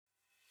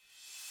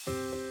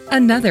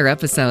Another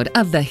episode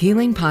of the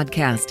Healing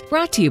Podcast,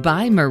 brought to you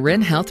by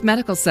Marin Health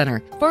Medical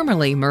Center,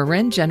 formerly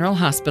Marin General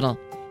Hospital.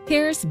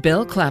 Here's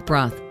Bill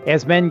Klaproth.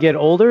 As men get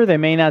older, they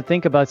may not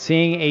think about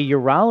seeing a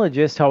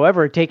urologist.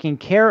 However, taking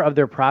care of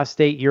their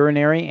prostate,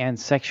 urinary, and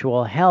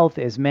sexual health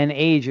as men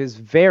age is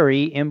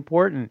very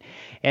important.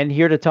 And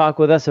here to talk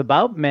with us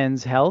about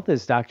men's health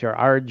is Dr.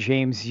 R.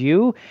 James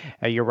Yu,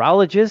 a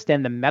urologist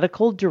and the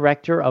medical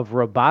director of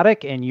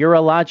robotic and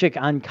urologic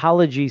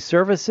oncology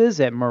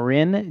services at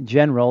Marin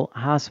General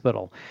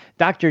Hospital.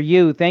 Dr.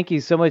 Yu, thank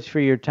you so much for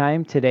your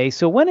time today.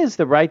 So when is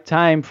the right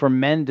time for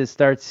men to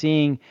start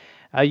seeing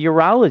a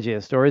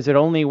urologist, or is it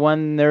only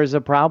when there's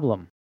a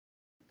problem?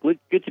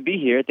 Good to be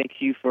here. Thank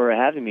you for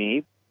having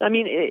me. I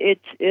mean,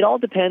 it all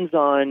depends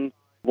on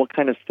what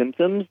kind of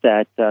symptoms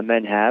that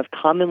men have.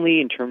 Commonly,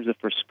 in terms of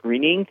for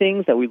screening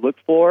things that we look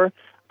for,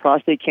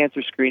 prostate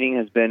cancer screening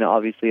has been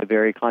obviously a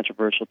very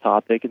controversial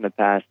topic in the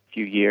past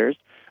few years,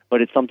 but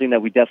it's something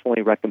that we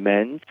definitely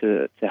recommend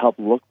to help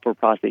look for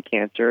prostate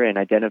cancer and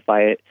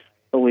identify it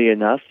early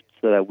enough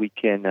so that we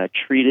can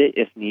treat it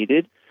if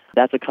needed.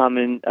 That's a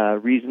common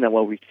reason that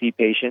we see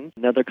patients.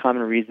 Another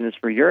common reason is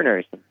for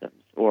urinary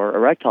symptoms or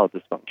erectile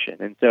dysfunction.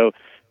 And so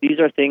these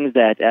are things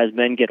that as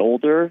men get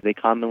older, they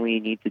commonly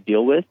need to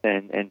deal with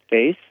and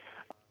face.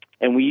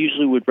 And we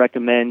usually would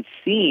recommend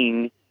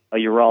seeing a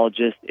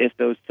urologist if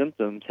those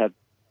symptoms have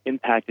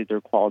impacted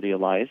their quality of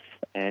life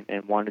and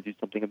want to do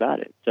something about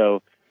it.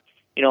 So,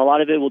 a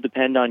lot of it will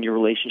depend on your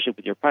relationship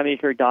with your primary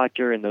care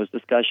doctor and those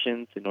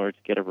discussions in order to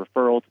get a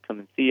referral to come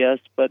and see us.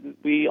 But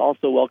we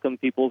also welcome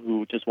people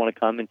who just want to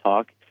come and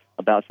talk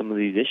about some of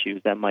these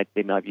issues that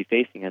they might be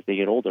facing as they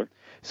get older.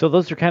 So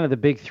those are kind of the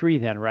big three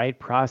then, right?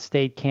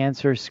 Prostate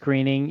cancer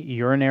screening,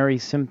 urinary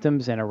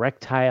symptoms, and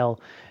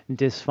erectile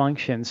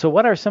dysfunction. So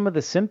what are some of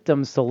the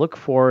symptoms to look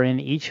for in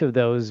each of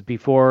those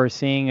before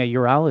seeing a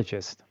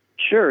urologist?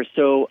 Sure.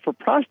 So for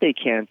prostate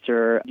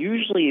cancer,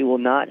 usually it will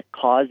not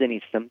cause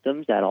any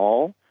symptoms at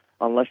all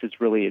unless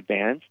it's really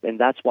advanced. And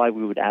that's why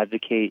we would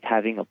advocate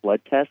having a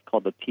blood test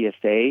called the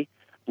PSA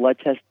blood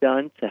test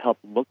done to help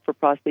look for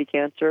prostate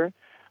cancer.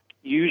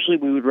 Usually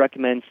we would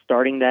recommend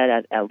starting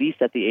that at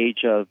least at the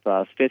age of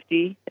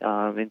 50.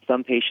 In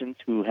some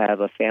patients who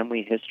have a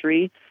family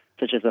history,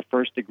 such as a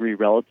first-degree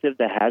relative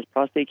that has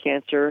prostate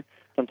cancer,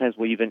 sometimes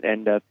we'll even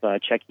end up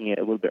checking it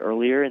a little bit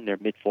earlier in their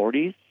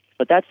mid-40s.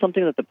 But that's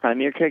something that the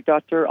primary care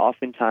doctor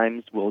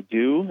oftentimes will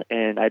do,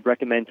 and I'd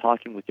recommend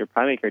talking with your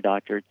primary care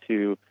doctor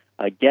to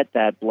get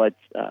that blood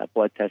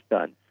test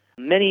done.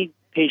 Many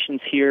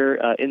patients here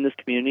in this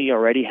community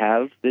already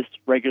have this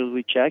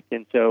regularly checked,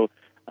 and so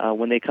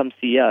when they come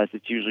see us,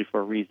 it's usually for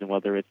a reason,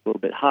 whether it's a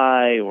little bit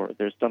high or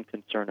there's some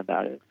concern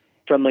about it.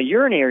 From a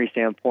urinary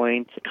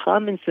standpoint,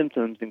 common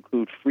symptoms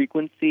include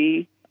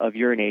frequency of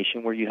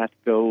urination, where you have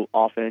to go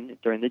often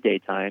during the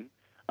daytime,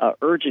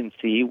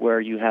 urgency,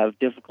 where you have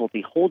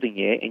difficulty holding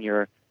it and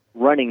you're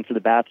running to the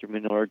bathroom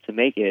in order to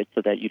make it so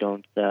that you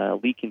don't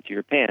leak into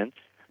your pants.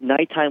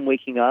 Nighttime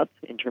waking up,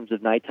 in terms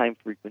of nighttime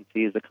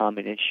frequency, is a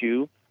common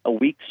issue. A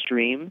weak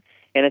stream.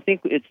 And I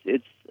think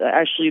it's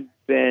actually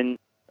been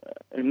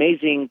an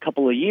amazing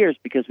couple of years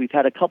because we've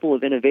had a couple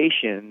of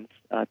innovations,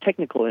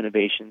 technical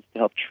innovations, to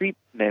help treat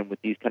men with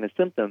these kind of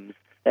symptoms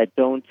that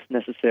don't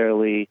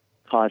necessarily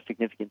cause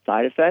significant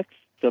side effects.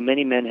 So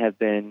many men have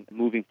been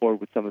moving forward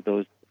with some of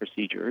those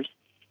procedures.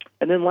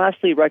 And then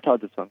lastly, erectile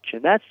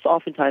dysfunction. That's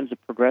oftentimes a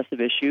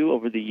progressive issue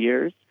over the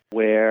years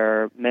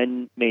where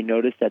men may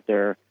notice that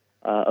their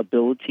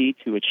ability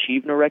to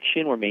achieve an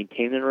erection or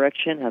maintain an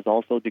erection has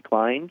also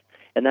declined.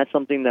 And that's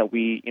something that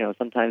we,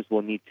 sometimes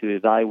will need to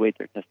evaluate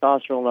their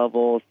testosterone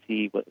levels,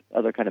 see what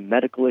other kind of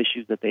medical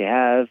issues that they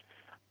have,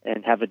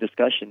 and have a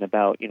discussion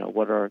about,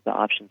 what are the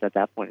options at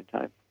that point in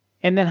time.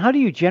 And then how do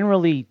you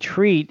generally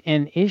treat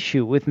an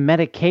issue? With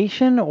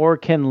medication, or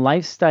can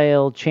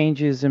lifestyle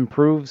changes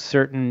improve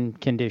certain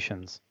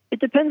conditions? It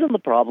depends on the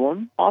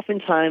problem.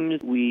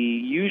 Oftentimes, we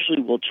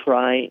usually will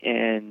try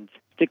and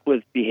stick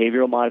with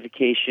behavioral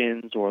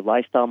modifications or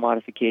lifestyle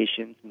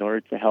modifications in order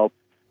to help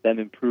them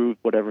improve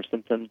whatever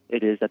symptoms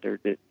it is that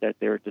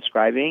they're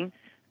describing.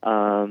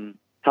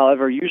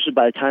 However, usually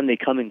by the time they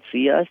come and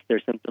see us, their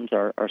symptoms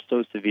are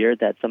so severe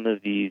that some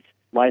of these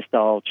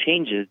lifestyle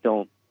changes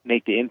don't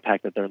make the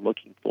impact that they're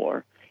looking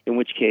for, in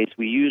which case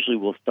we usually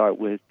will start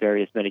with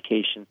various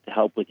medications to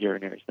help with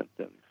urinary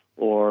symptoms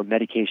or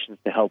medications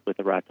to help with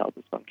erectile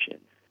dysfunction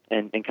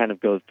and kind of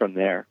go from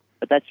there.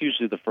 But that's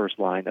usually the first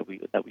line that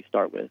we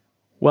start with.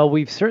 Well,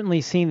 we've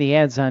certainly seen the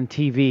ads on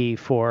TV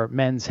for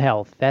men's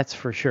health, that's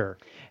for sure.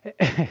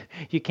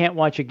 You can't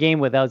watch a game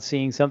without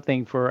seeing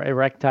something for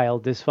erectile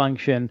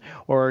dysfunction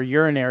or a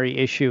urinary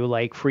issue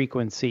like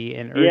frequency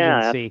and urgency.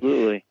 Yeah,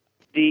 absolutely.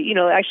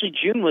 Actually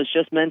June was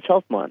just Men's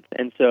Health Month,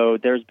 and so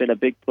there's been a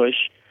big push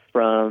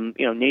from,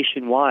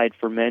 nationwide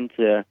for men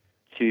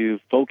to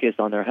focus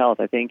on their health.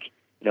 I think,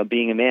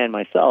 being a man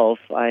myself,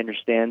 I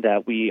understand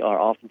that we are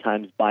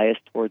oftentimes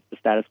biased towards the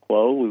status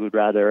quo. We would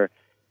rather,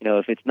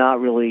 if it's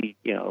not really,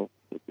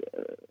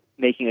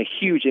 making a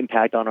huge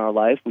impact on our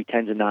life, we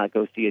tend to not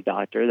go see a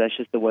doctor. That's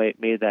just the way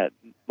that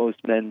most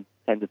men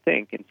tend to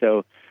think. And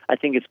so I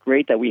think it's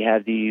great that we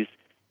have these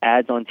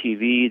ads on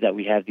TV, that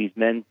we have these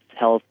men's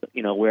health,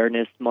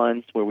 awareness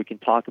months where we can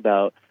talk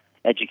about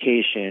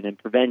education and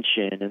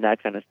prevention and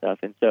that kind of stuff.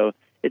 And so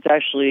it's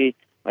actually,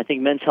 I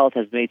think men's health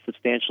has made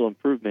substantial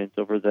improvements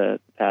over the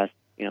past,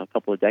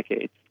 couple of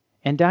decades.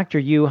 And Dr.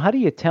 Yu, how do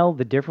you tell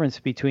the difference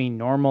between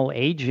normal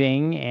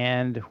aging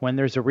and when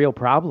there's a real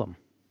problem?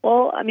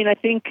 Well, I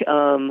think,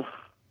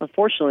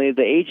 unfortunately,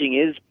 the aging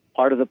is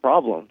part of the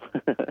problem.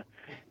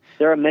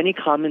 There are many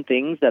common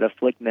things that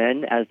afflict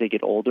men as they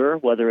get older,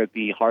 whether it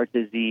be heart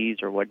disease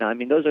or whatnot.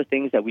 Those are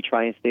things that we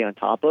try and stay on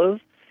top of.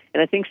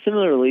 And I think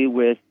similarly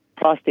with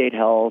prostate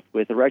health,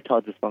 with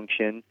erectile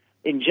dysfunction,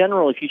 in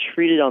general, if you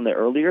treat it on the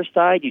earlier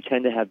side, you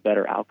tend to have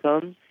better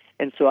outcomes.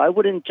 And so I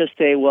wouldn't just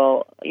say,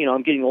 well,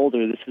 I'm getting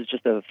older, this is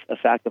just a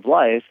fact of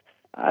life.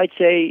 I'd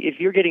say if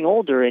you're getting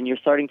older and you're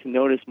starting to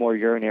notice more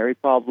urinary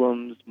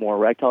problems, more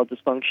erectile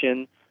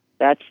dysfunction,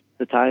 that's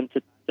the time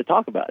to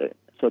talk about it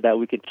so that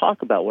we can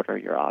talk about what are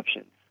your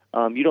options.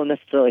 You don't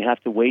necessarily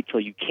have to wait till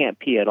you can't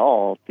pee at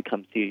all to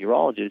come see a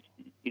urologist.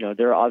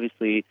 There are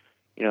obviously,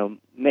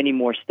 many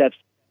more steps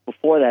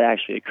before that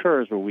actually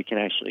occurs where we can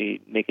actually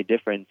make a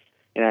difference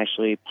and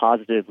actually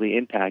positively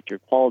impact your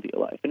quality of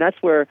life. And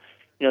that's where,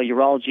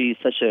 urology is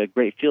such a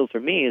great field for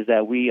me, is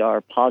that we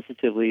are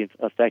positively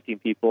affecting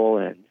people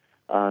and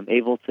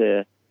able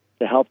to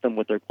help them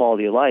with their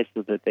quality of life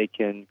so that they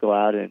can go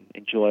out and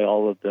enjoy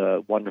all of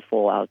the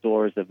wonderful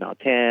outdoors of Mount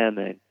Tam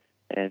and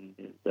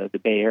the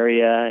Bay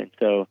Area. And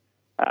so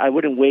I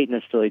wouldn't wait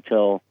necessarily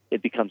till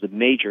it becomes a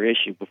major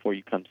issue before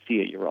you come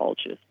see a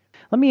urologist.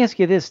 Let me ask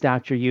you this,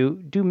 Dr. Yu.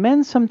 Do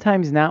men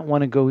sometimes not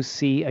want to go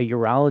see a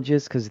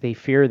urologist because they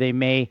fear they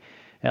may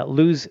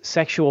lose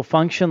sexual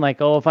function? Like,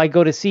 if I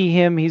go to see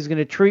him, he's going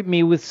to treat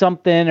me with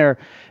something, or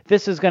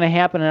this is going to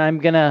happen, and I'm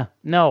going to,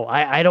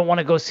 I don't want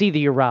to go see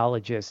the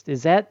urologist.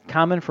 Is that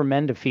common for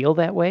men to feel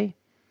that way?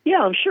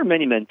 Yeah, I'm sure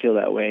many men feel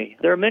that way.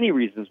 There are many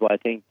reasons why I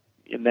think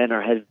men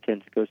are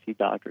hesitant to go see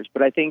doctors.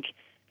 But I think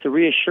to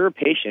reassure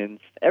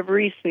patients,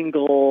 every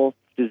single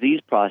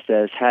disease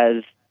process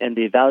has, and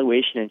the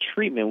evaluation and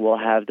treatment will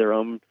have their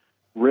own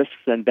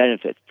risks and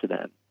benefits to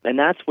them. And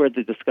that's where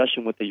the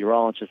discussion with the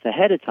urologist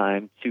ahead of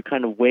time to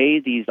kind of weigh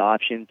these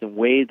options and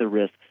weigh the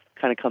risks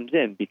kind of comes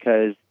in.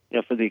 Because,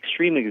 for the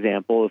extreme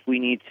example, if we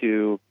need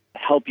to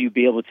help you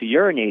be able to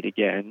urinate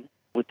again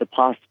with the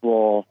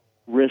possible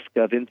risk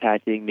of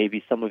impacting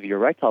maybe some of your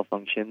erectile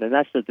function, then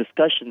that's the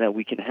discussion that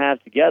we can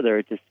have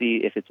together to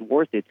see if it's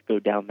worth it to go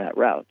down that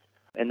route.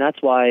 And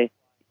that's why,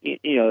 these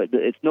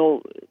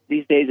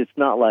days it's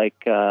not like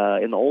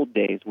in the old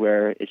days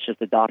where it's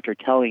just a doctor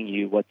telling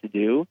you what to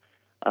do.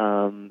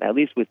 At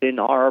least within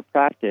our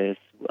practice,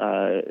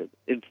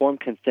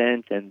 informed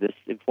consent and this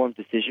informed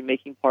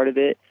decision-making part of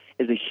it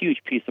is a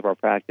huge piece of our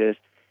practice,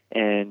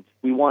 and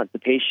we want the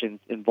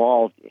patients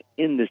involved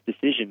in this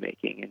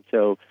decision-making. And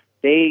so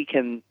they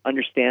can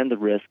understand the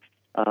risks,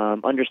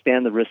 of,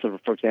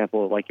 for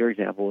example, like your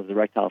example is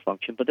erectile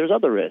function, but there's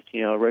other risks,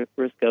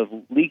 risk of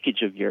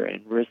leakage of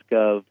urine, risk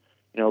of,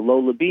 low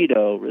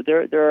libido.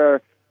 There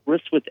are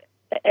risks with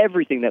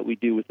everything that we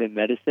do within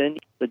medicine.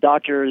 The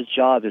doctor's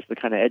job is to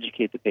kind of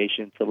educate the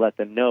patient to let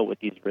them know what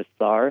these risks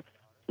are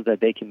so that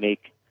they can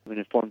make an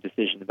informed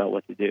decision about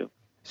what to do.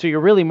 So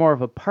you're really more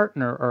of a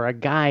partner or a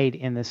guide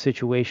in this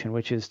situation,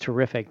 which is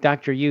terrific.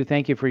 Dr. Yu,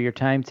 thank you for your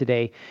time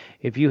today.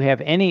 If you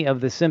have any of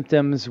the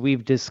symptoms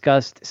we've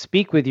discussed,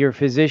 speak with your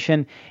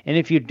physician. And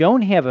if you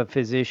don't have a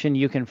physician,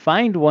 you can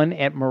find one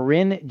at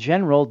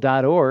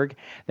maringeneral.org.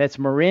 That's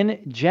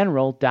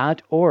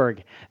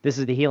maringeneral.org. This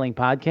is the Healing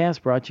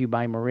Podcast brought to you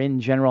by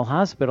Marin General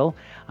Hospital.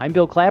 I'm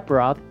Bill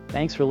Klaproth.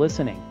 Thanks for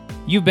listening.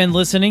 You've been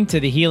listening to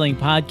the Healing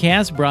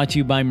Podcast brought to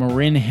you by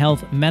Marin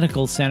Health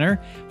Medical Center,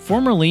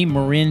 formerly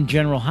Marin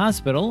General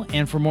Hospital.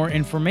 And for more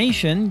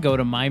information, go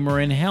to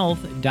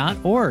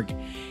mymarinhealth.org.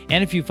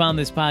 And if you found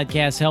this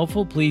podcast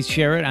helpful, please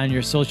share it on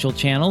your social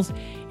channels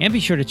and be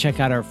sure to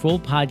check out our full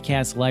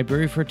podcast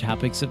library for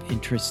topics of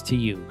interest to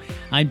you.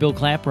 I'm Bill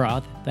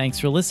Klaproth. Thanks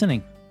for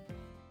listening.